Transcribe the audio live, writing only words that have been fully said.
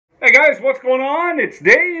Hey guys, what's going on? It's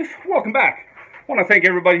Dave. Welcome back. I want to thank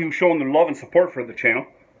everybody who's shown their love and support for the channel.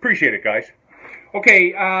 Appreciate it, guys.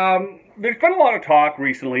 Okay, there's been a lot of talk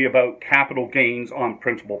recently about capital gains on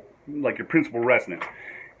principal, like your principal residence.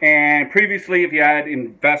 And previously, if you had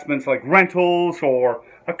investments like rentals or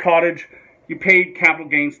a cottage, you paid capital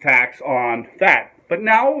gains tax on that. But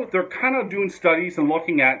now they're kind of doing studies and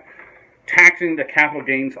looking at taxing the capital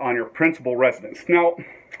gains on your principal residence. Now,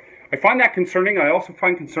 I find that concerning. I also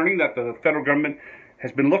find concerning that the federal government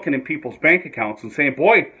has been looking in people's bank accounts and saying,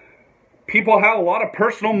 boy, people have a lot of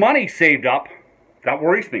personal money saved up. That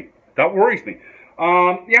worries me. That worries me.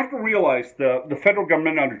 You have to realize the federal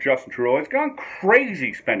government under Justin Trudeau has gone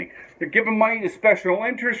crazy spending. They're giving money to special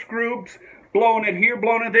interest groups, blowing it here,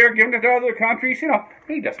 blowing it there, giving it to other countries. You know,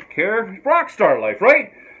 he doesn't care. Rock star life,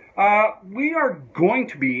 right? We are going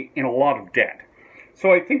to be in a lot of debt.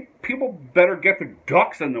 So I think people better get their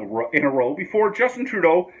ducks in a row before Justin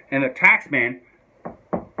Trudeau and the tax man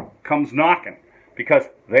comes knocking. Because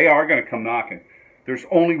they are going to come knocking. There's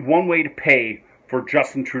only one way to pay for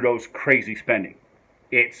Justin Trudeau's crazy spending.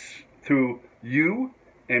 It's through you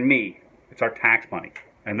and me. It's our tax money.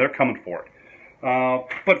 And they're coming for it.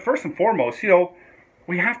 But first and foremost, you know,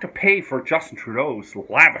 we have to pay for Justin Trudeau's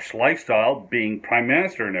lavish lifestyle, being Prime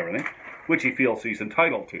Minister and everything, which he feels he's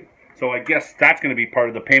entitled to. So I guess that's going to be part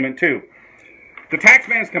of the payment too. The tax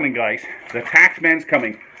man's coming, guys. The tax man's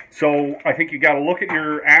coming. So I think you got to look at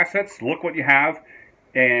your assets, look what you have,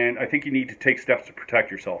 and I think you need to take steps to protect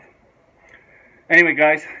yourself. Anyway,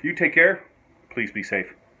 guys, you take care. Please be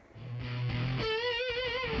safe.